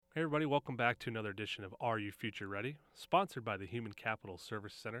Hey everybody, welcome back to another edition of Are You Future Ready, sponsored by the Human Capital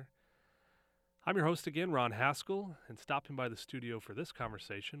Service Center. I'm your host again, Ron Haskell, and stopping by the studio for this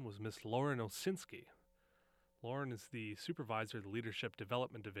conversation was Miss Lauren Osinski. Lauren is the supervisor of the Leadership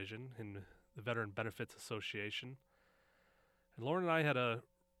Development Division in the Veteran Benefits Association. And Lauren and I had a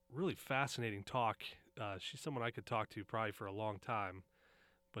really fascinating talk. She's someone I could talk to probably for a long time,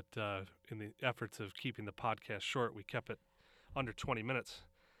 but in the efforts of keeping the podcast short, we kept it under 20 minutes.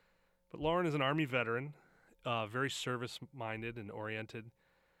 But Lauren is an Army veteran, very service-minded and oriented,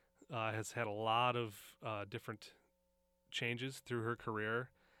 has had a lot of different changes through her career,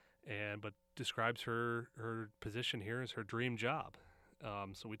 but describes her position here as her dream job.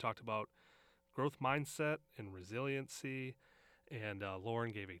 So we talked about growth mindset and resiliency, and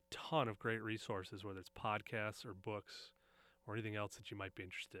Lauren gave a ton of great resources, whether it's podcasts or books or anything else that you might be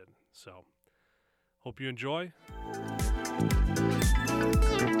interested in. So hope you enjoy.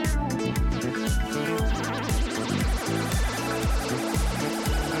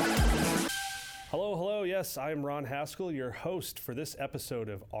 Hello. Yes, I'm Ron Haskell, your host for this episode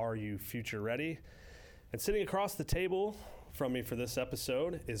of Are You Future Ready? And sitting across the table from me for this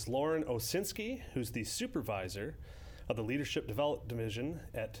episode is Lauren Osinski, who's the supervisor of the Leadership Development Division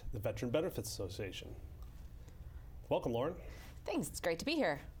at the Veteran Benefits Association. Welcome, Lauren. Thanks. It's great to be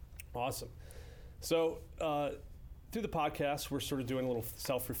here. Awesome. So, through the podcast, we're sort of doing a little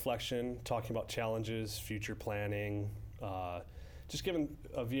self-reflection, talking about challenges, future planning, just giving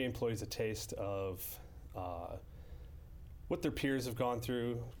VA employees a taste of what their peers have gone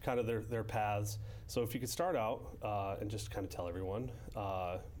through, kind of their paths. So if you could start out and just kind of tell everyone,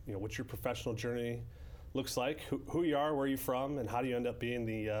 what your professional journey looks like, who you are, where you're from, and how do you end up being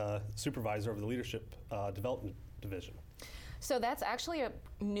the supervisor of the Leadership Development Division. So that's actually a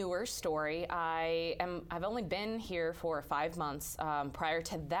newer story. I've only been here for 5 months. Prior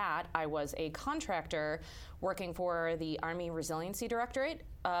to that, I was a contractor working for the Army Resiliency Directorate,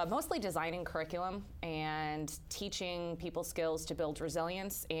 mostly designing curriculum and teaching people skills to build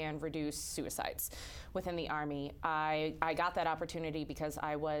resilience and reduce suicides within the Army. I got that opportunity because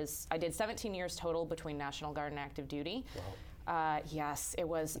I did 17 years total between National Guard and active duty. Wow. Yes, it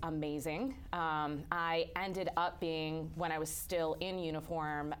was amazing. I ended up being, when I was still in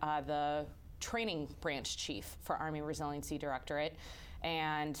uniform, the training branch chief for Army Resiliency Directorate,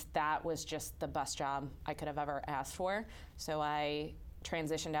 and that was just the best job I could have ever asked for. So I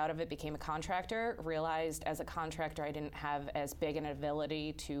transitioned out of it, became a contractor, realized as a contractor I didn't have as big an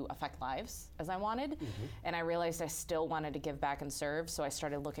ability to affect lives as I wanted, and I realized I still wanted to give back and serve, so I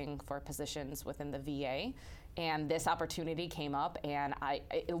started looking for positions within the VA. And this opportunity came up, and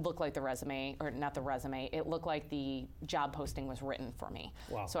it looked like it looked like the job posting was written for me.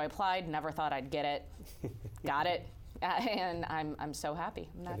 Wow. So I applied, never thought I'd get it, got it, and I'm so happy.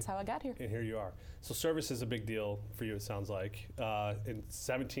 And that's how I got here. And here you are. So service is a big deal for you, it sounds like. In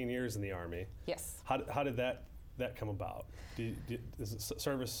 17 years in the Army. Yes. How did that come about?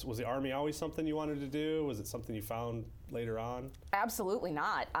 Service, was the Army always something you wanted to do? Was it something you found later on? Absolutely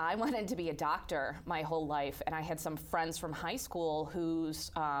not. I wanted to be a doctor my whole life, and I had some friends from high school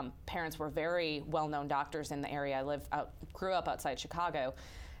whose parents were very well-known doctors in the area. I grew up outside Chicago.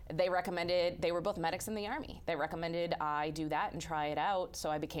 They were both medics in the Army. They recommended I do that and try it out, so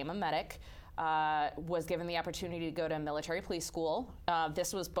I became a medic. Was given the opportunity to go to military police school.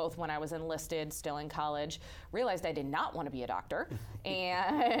 This was both when I was enlisted, still in college, realized I did not want to be a doctor.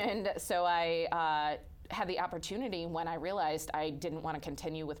 And so I had the opportunity when I realized I didn't want to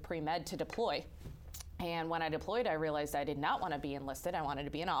continue with pre-med to deploy. And when I deployed, I realized I did not want to be enlisted. I wanted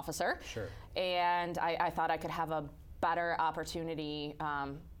to be an officer. Sure. And I thought I could have a better opportunity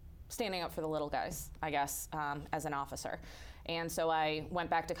standing up for the little guys, I guess, as an officer. And so I went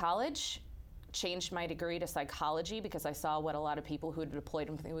back to college, changed my degree to psychology because I saw what a lot of people who had deployed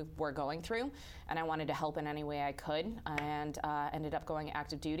were going through, and I wanted to help in any way I could, and ended up going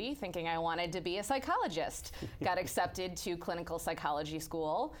active duty thinking I wanted to be a psychologist. Got accepted to clinical psychology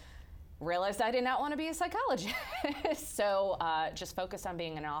school, realized I did not want to be a psychologist, so just focused on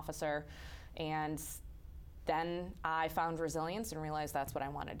being an officer, and then I found resilience and realized that's what I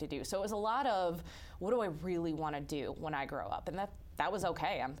wanted to do. So it was a lot of, what do I really want to do when I grow up? And that was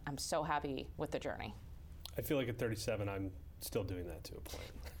okay. I'm so happy with the journey. I feel like at 37, I'm still doing that to a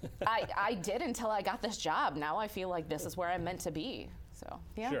point. I did until I got this job. Now I feel like this is where I'm meant to be. So,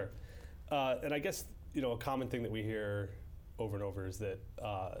 yeah. Sure. And I guess, a common thing that we hear over and over is that,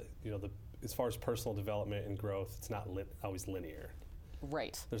 as far as personal development and growth, it's not always linear.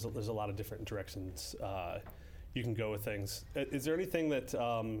 Right. There's a lot of different directions you can go with things. Is there anything that,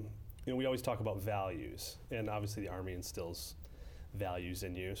 we always talk about values, and obviously the Army instills values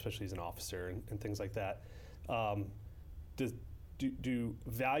in you, especially as an officer and things like that. Do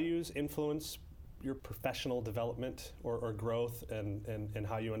values influence your professional development or growth and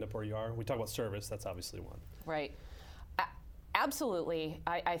how you end up where you are? We talk about service, that's obviously one. Right. Absolutely.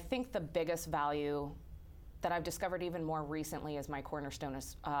 I think the biggest value that I've discovered even more recently is my cornerstone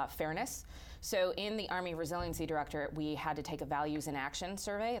is fairness. So in the Army Resiliency Directorate, we had to take a values in action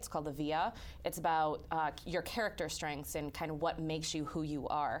survey. It's called the VIA. It's about your character strengths and kind of what makes you who you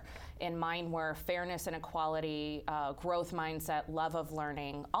are. And mine were fairness and equality, growth mindset, love of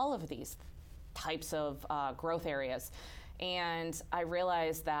learning, all of these types of growth areas. And I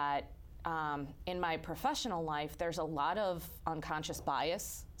realized that in my professional life, there's a lot of unconscious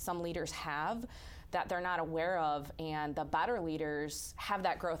bias some leaders have that they're not aware of, and the better leaders have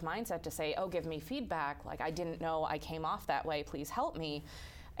that growth mindset to say, oh, give me feedback, like I didn't know I came off that way, please help me.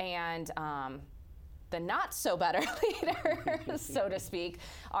 And the not so better leaders, so to speak,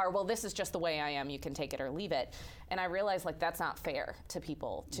 are, well, this is just the way I am, you can take it or leave it. And I realized like that's not fair to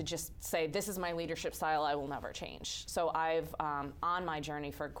people to just say, this is my leadership style, I will never change. So I've, on my journey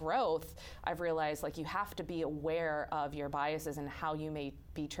for growth, I've realized like you have to be aware of your biases and how you may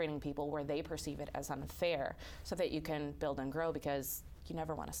be treating people where they perceive it as unfair so that you can build and grow, because you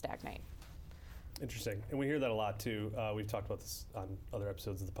never want to stagnate. Interesting. And we hear that a lot too. We've talked about this on other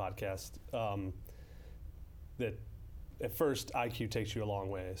episodes of the podcast. That at first IQ takes you a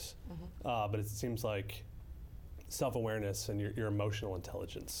long ways, but it seems like self-awareness and your emotional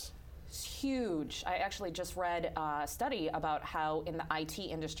intelligence. It's huge. I actually just read a study about how in the IT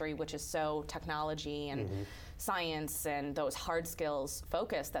industry, which is so technology and science and those hard skills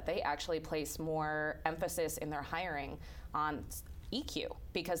focused, that they actually place more emphasis in their hiring on EQ,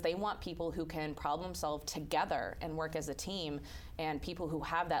 because they want people who can problem solve together and work as a team, and people who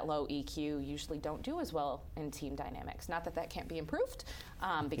have that low EQ usually don't do as well in team dynamics. Not that that can't be improved,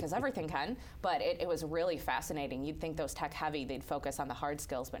 because everything can, but it was really fascinating. You'd think those tech heavy, they'd focus on the hard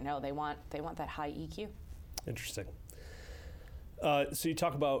skills, but no, they want that high EQ. Interesting. So you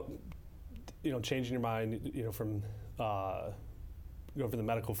talk about, changing your mind, from going from the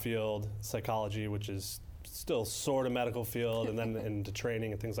medical field, psychology, which is still sort of medical field, and then into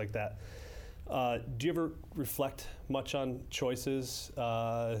training and things like that. Do you ever reflect much on choices?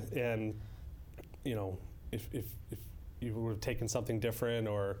 And if you would have taken something different,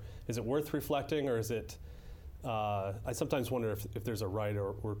 or is it worth reflecting, or is it? I sometimes wonder if there's a right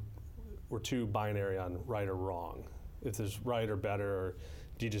or too binary on right or wrong. If there's right or better, or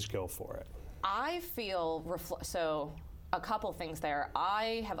do you just go for it? I feel so. A couple things there.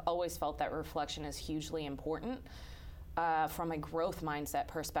 I have always felt that reflection is hugely important from a growth mindset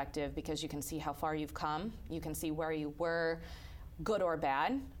perspective, because you can see how far you've come. You can see where you were, good or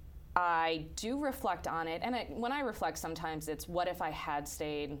bad. I do reflect on it, and when I reflect, sometimes it's what if I had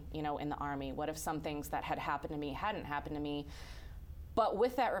stayed, in the Army? What if some things that had happened to me hadn't happened to me? But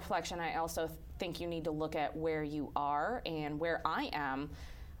with that reflection, I also think you need to look at where you are and where I am.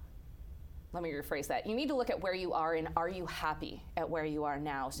 Let me rephrase that. You need to look at where you are and are you happy at where you are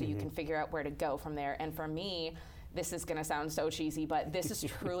now, so you can figure out where to go from there. And for me, this is gonna sound so cheesy, but this is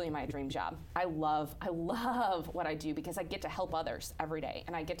truly my dream job. I love what I do, because I get to help others every day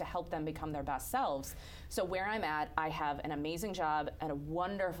and I get to help them become their best selves. So where I'm at, I have an amazing job and a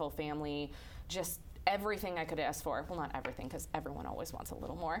wonderful family, just everything I could ask for. Well, not everything, because everyone always wants a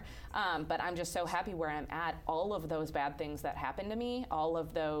little more. But I'm just so happy where I'm at. All of those bad things that happened to me, all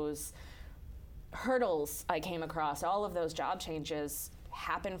of those hurdles I came across, all of those job changes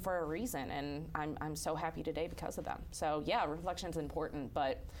happen for a reason, and I'm so happy today because of them. So yeah, reflection's important,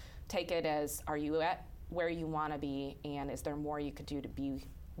 but take it as, are you at where you want to be, and is there more you could do to be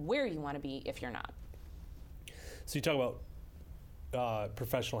where you want to be if you're not? So you talk about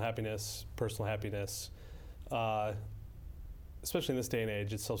professional happiness, personal happiness, especially in this day and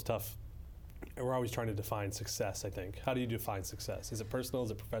age. It's so tough. We're always trying to define success, I think. How do you define success? Is it personal?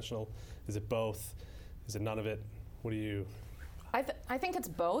 Is it professional? Is it both? Is it none of it? What do you? I think it's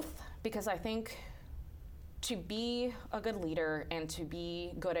both, because I think to be a good leader and to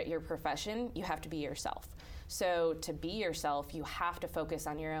be good at your profession, you have to be yourself. So to be yourself, you have to focus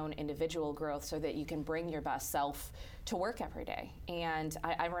on your own individual growth so that you can bring your best self to work every day. And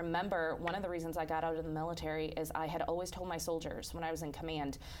I remember one of the reasons I got out of the military is I had always told my soldiers when I was in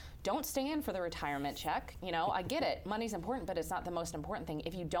command, don't stand for the retirement check. I get it. Money's important, but it's not the most important thing.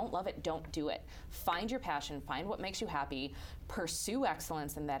 If you don't love it, don't do it. Find your passion, find what makes you happy, pursue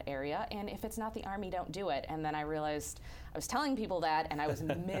excellence in that area, and if it's not the Army, don't do it. And then I realized I was telling people that, and I was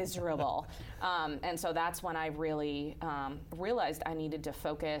miserable. And so that's when I really realized I needed to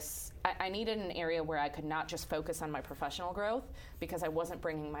focus I needed an area where I could not just focus on my professional growth because I wasn't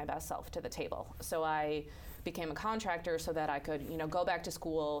bringing my best self to the table. So I became a contractor so that I could, go back to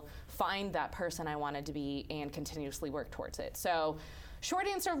school, find that person I wanted to be, and continuously work towards it. So short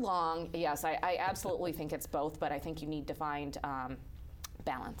answer, long, yes, I absolutely think it's both, but I think you need to find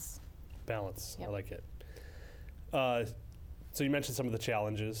balance. Balance, Yep. I like it. So you mentioned some of the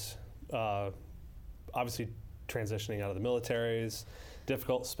challenges. Obviously, transitioning out of the military is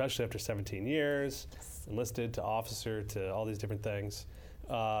difficult, especially after 17 years, Yes. enlisted to officer to all these different things.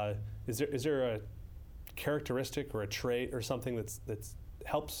 Is there a characteristic or a trait or something that's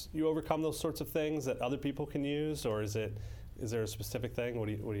helps you overcome those sorts of things that other people can use, or is there a specific thing? What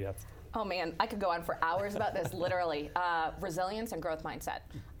do you have? Oh man, I could go on for hours about this, literally. Resilience and growth mindset.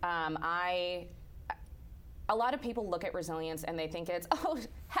 A lot of people look at resilience and they think it's,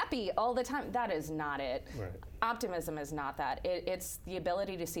 happy all the time. That is not it. Right. Optimism is not that. It's the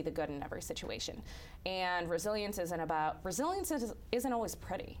ability to see the good in every situation. And resilience isn't always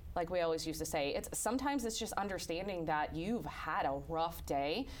pretty, like we always used to say. Sometimes it's just understanding that you've had a rough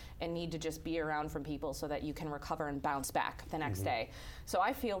day and need to just be around from people so that you can recover and bounce back the next day. So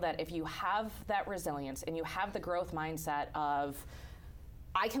I feel that if you have that resilience and you have the growth mindset of,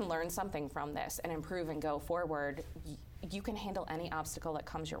 I can learn something from this and improve and go forward, you can handle any obstacle that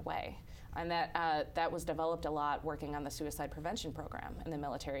comes your way. And that was developed a lot working on the suicide prevention program in the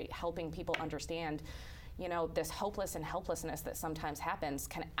military, helping people understand, this hopeless and helplessness that sometimes happens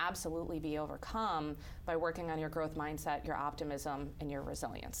can absolutely be overcome by working on your growth mindset, your optimism, and your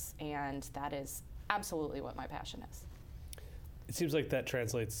resilience. And that is absolutely what my passion is. It seems like that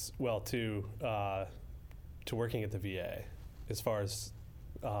translates well to working at the VA, as far as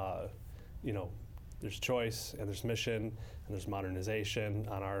there's choice and there's mission and there's modernization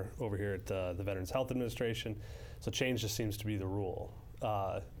over here at the Veterans Health Administration. So change just seems to be the rule.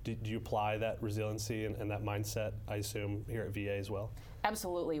 Do you apply that resiliency and that mindset, I assume, here at VA as well?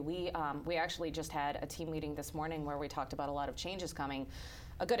 Absolutely. We actually just had a team meeting this morning where we talked about a lot of changes coming.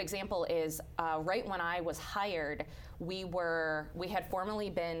 A good example is right when I was hired, we had formerly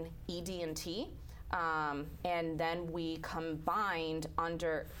been ED&T. And then we combined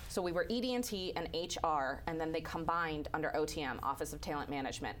so we were ED&T and HR, and then they combined under OTM, Office of Talent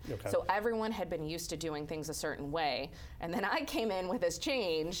Management. Okay. So everyone had been used to doing things a certain way, and then I came in with this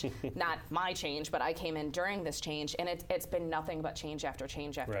change, not my change, but I came in during this change, and it's been nothing but change after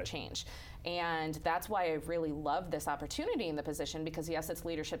change after Right. change. And that's why I really love this opportunity in the position, because yes, it's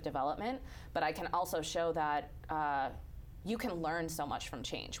leadership development, but I can also show that you can learn so much from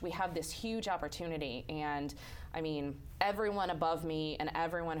change. We have this huge opportunity, and everyone above me and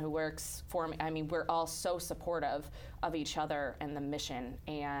everyone who works for me, we're all so supportive of each other and the mission.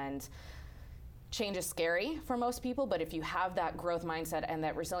 And change is scary for most people, but if you have that growth mindset and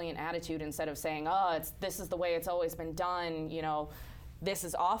that resilient attitude, instead of saying, this is the way it's always been done, this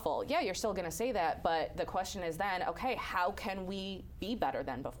is awful. Yeah, you're still gonna say that, but the question is then, okay, how can we be better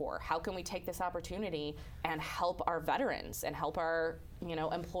than before? How can we take this opportunity and help our veterans and help our,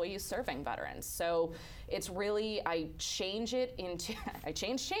 employees serving veterans? So it's really, I change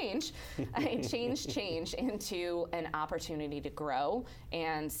change into an opportunity to grow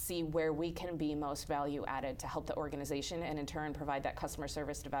and see where we can be most value added to help the organization, and in turn provide that customer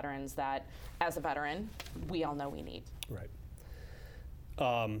service to veterans that, as a veteran, we all know we need. Right.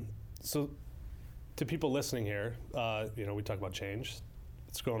 So to people listening here, we talk about change.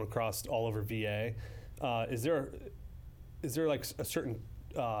 It's going across all over VA. Is there like a certain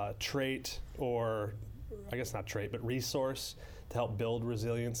trait, or I guess not trait, but resource to help build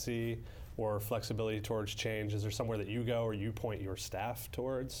resiliency or flexibility towards change? Is there somewhere that you go or you point your staff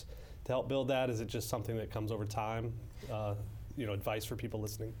towards to help build that? Is it just something that comes over time? Advice for people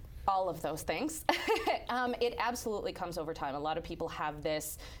listening? All of those things. It absolutely comes over time. A lot of people have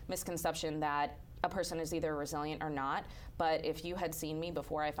this misconception that a person is either resilient or not, but if you had seen me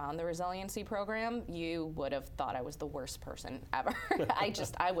before I found the resiliency program, you would have thought I was the worst person ever.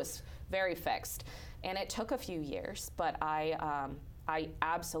 I was very fixed. And it took a few years, but I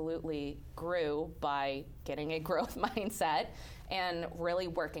absolutely grew by getting a growth mindset and really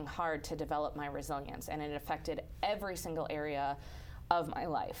working hard to develop my resilience, and it affected every single area of my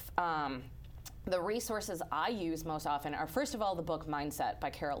life. The resources I use most often are, first of all, the book Mindset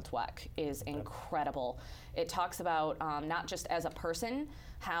by Carol Dweck is incredible. It talks about not just as a person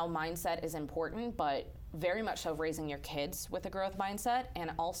how mindset is important, but very much so raising your kids with a growth mindset,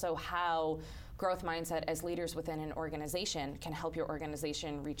 and also how growth mindset as leaders within an organization can help your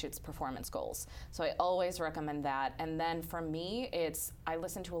organization reach its performance goals. So I always recommend that. And then for me, I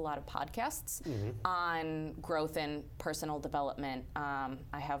listen to a lot of podcasts on growth and personal development.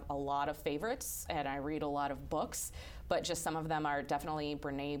 I have a lot of favorites and I read a lot of books, but just some of them are definitely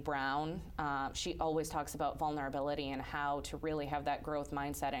Brené Brown. She always talks about vulnerability and how to really have that growth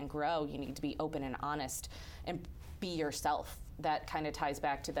mindset and grow. You need to be open and honest and be yourself. That kind of ties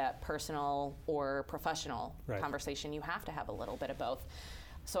back to that personal or professional conversation. You have to have a little bit of both.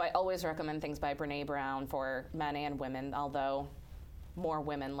 So I always recommend things by Brené Brown for men and women, although more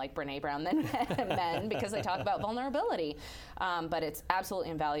women like Brené Brown than men because they talk about vulnerability. But it's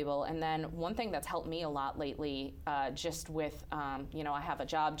absolutely invaluable. And then one thing that's helped me a lot lately, just with, I have a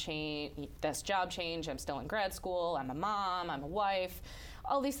job change, I'm still in grad school, I'm a mom, I'm a wife,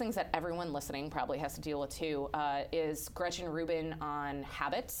 all these things that everyone listening probably has to deal with too, is Gretchen Rubin on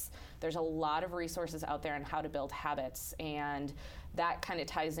habits. There's a lot of resources out there on how to build habits, and that kind of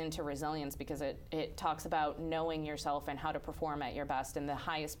ties into resilience because it talks about knowing yourself and how to perform at your best. And the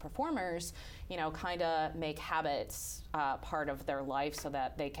highest performers, kind of make habits part of their life so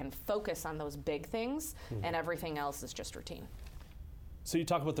that they can focus on those big things and everything else is just routine. So you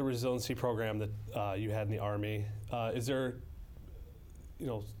talk about the resiliency program that you had in the Army. Is there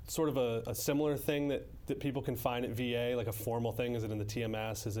sort of a similar thing that people can find at VA, like a formal thing? Is it in the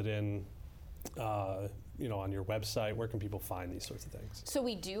TMS? Is it in, on your website? Where can people find these sorts of things? So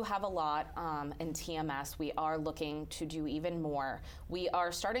we do have a lot in TMS. We are looking to do even more. We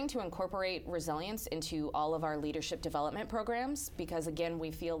are starting to incorporate resilience into all of our leadership development programs because, again, we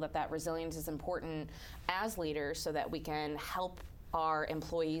feel that resilience is important as leaders so that we can help our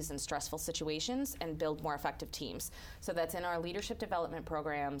employees in stressful situations and build more effective teams. So that's in our leadership development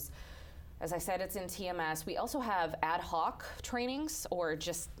programs. As I said, it's in TMS. We also have ad hoc trainings, or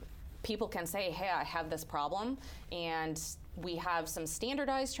just people can say, hey, I have this problem. And we have some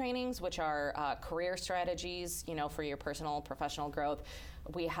standardized trainings, which are career strategies, for your personal, professional growth.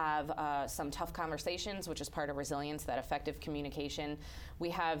 We have some tough conversations, which is part of resilience, that effective communication. We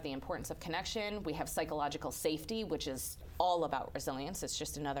have the importance of connection. We have psychological safety, which is all about resilience. It's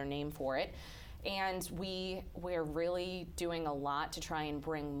just another name for it. And we're really doing a lot to try and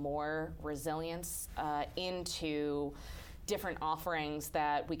bring more resilience into different offerings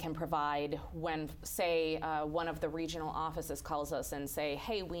that we can provide when, say, one of the regional offices calls us and say,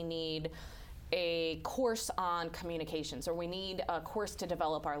 hey, we need a course on communications, or we need a course to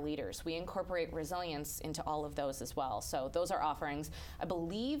develop our leaders. We incorporate resilience into all of those as well. So those are offerings. I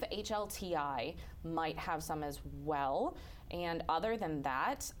believe HLTI might have some as well. And other than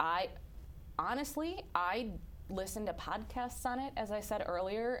that, I listen to podcasts on it, as I said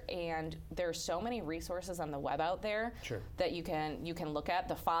earlier, and there's so many resources on the web out there that you can look at.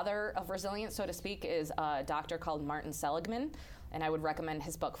 The father of resilience, so to speak, is a doctor called Martin Seligman. And I would recommend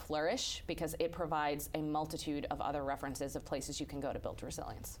his book, Flourish, because it provides a multitude of other references of places you can go to build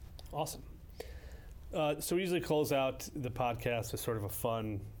resilience. Awesome. So we usually close out the podcast with sort of a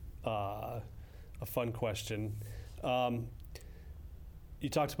fun question. You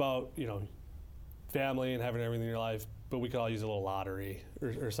talked about, family and having everything in your life, but we could all use a little lottery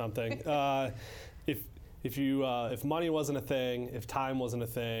or something. If money wasn't a thing, if time wasn't a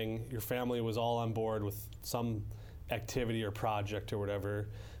thing, your family was all on board with some activity or project or whatever,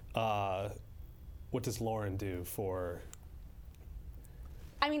 what does Lauren do for?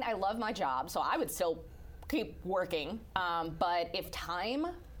 I love my job, so I would still keep working. But if time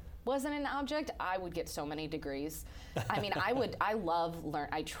wasn't an object, I would get so many degrees.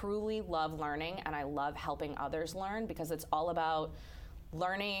 I truly love learning, and I love helping others learn, because it's all about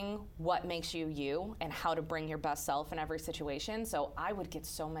learning what makes you you and how to bring your best self in every situation. So I would get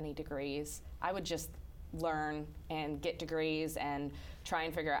so many degrees. I would just learn and get degrees and try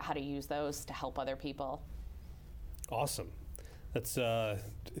and figure out how to use those to help other people. Awesome. That's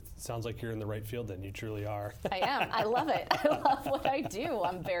it sounds like you're in the right field then. You truly are. I am. I love it. I love what I do.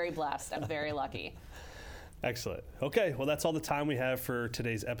 I'm very blessed. I'm very lucky. Excellent. Okay, well, that's all the time we have for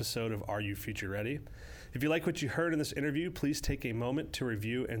today's episode of Are You Future Ready? If you like what you heard in this interview, please take a moment to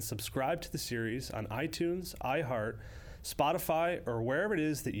review and subscribe to the series on iTunes, iHeart, Spotify, or wherever it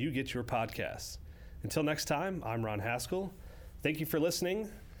is that you get your podcasts. Until next time, I'm Ron Haskell. Thank you for listening.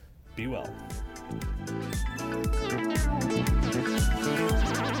 Be well.